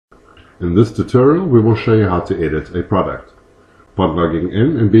In this tutorial, we will show you how to edit a product. Upon logging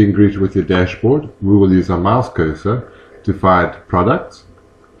in and being greeted with your dashboard, we will use our mouse cursor to find products,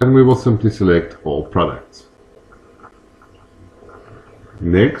 and we will simply select all products.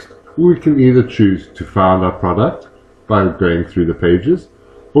 Next, we can either choose to find our product by going through the pages,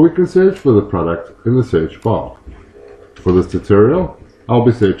 or we can search for the product in the search bar. For this tutorial, I'll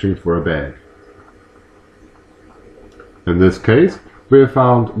be searching for a bag. In this case, we have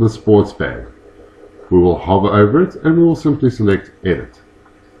found the sports bag. We will hover over it and we will simply select Edit.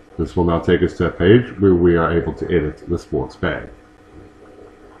 This will now take us to a page where we are able to edit the sports bag.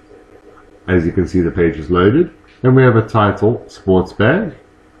 As you can see, the page is loaded and we have a title, Sports Bag,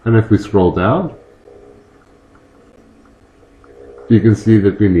 and if we scroll down, you can see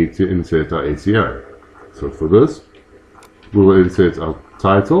that we need to insert our SEO. So for this, we will insert our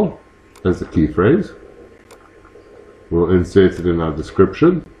title as a key phrase. We'll insert it in our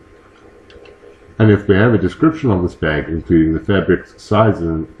description, and if we have a description of this bag, including the fabric, size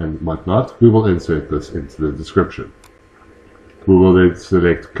and whatnot, we will insert this into the description. We will then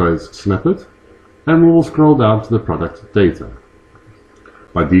select Close Snippet, and we will scroll down to the product data.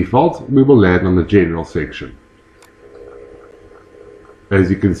 By default, we will land on the General section. As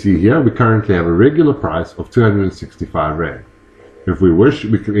you can see here, we currently have a regular price of 265 Rand. If we wish,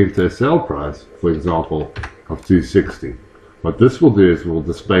 we can enter a sale price, for example, of 260. What this will do is we'll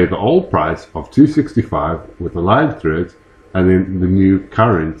display the old price of 265 with a line through it, and then the new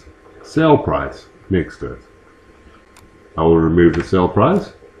current sale price next to it. I will remove the sale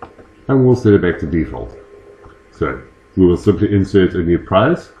price and we'll set it back to default. So we will simply insert a new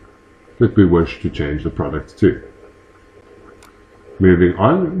price that we wish to change the product to. Moving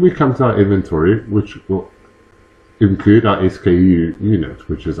on, we come to our inventory, which will include our SKU unit,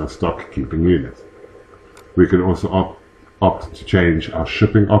 which is our stock keeping unit. We can also opt to change our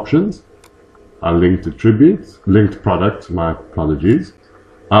shipping options, our linked attributes, linked products, my apologies.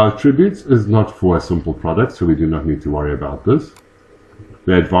 Our attributes is not for a simple product, so we do not need to worry about this.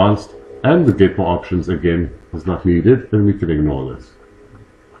 The advanced and the get more options again is not needed, and we can ignore this.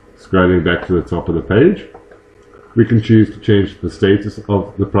 Scrolling back to the top of the page, we can choose to change the status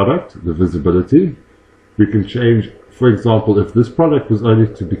of the product, the visibility. We can change, for example, if this product was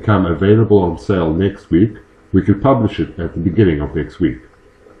only to become available on sale next week, we could publish it at the beginning of next week.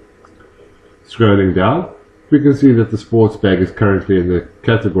 Scrolling down, we can see that the sports bag is currently in the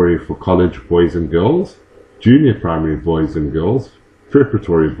category for college boys and girls, junior primary boys and girls,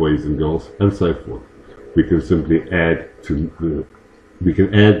 preparatory boys and girls, and so forth. We can simply add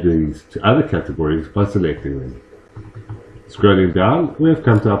these to other categories by selecting them. Scrolling down, we have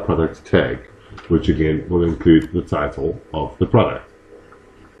come to our product tag, which again will include the title of the product.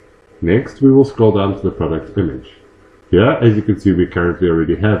 Next, we will scroll down to the product image. Here, as you can see, we currently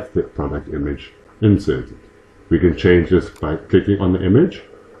already have the product image inserted. We can change this by clicking on the image,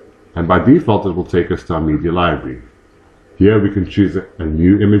 and by default it will take us to our media library. Here we can choose a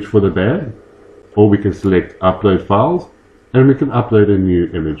new image for the bag, or we can select upload files, and we can upload a new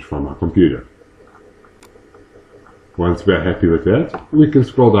image from our computer. Once we are happy with that, we can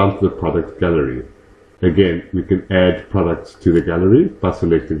scroll down to the product gallery. Again, we can add products to the gallery by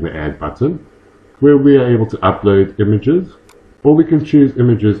selecting the Add button, where we are able to upload images, or we can choose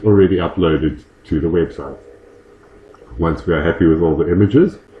images already uploaded to the website. Once we are happy with all the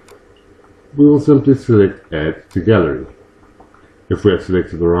images, we will simply select Add to Gallery. If we have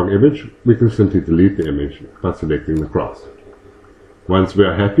selected the wrong image, we can simply delete the image by selecting the cross. Once we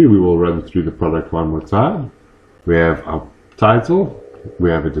are happy, we will run through the product one more time. We have our title, we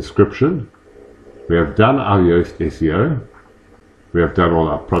have a description, we have done our Yoast SEO, we have done all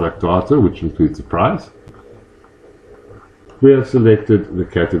our product data, which includes the price. We have selected the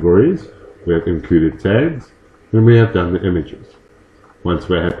categories, we have included tags, and we have done the images. Once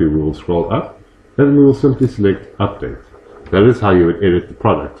we're happy, we will scroll up, and we will simply select Update. That is how you would edit the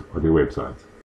product on your website.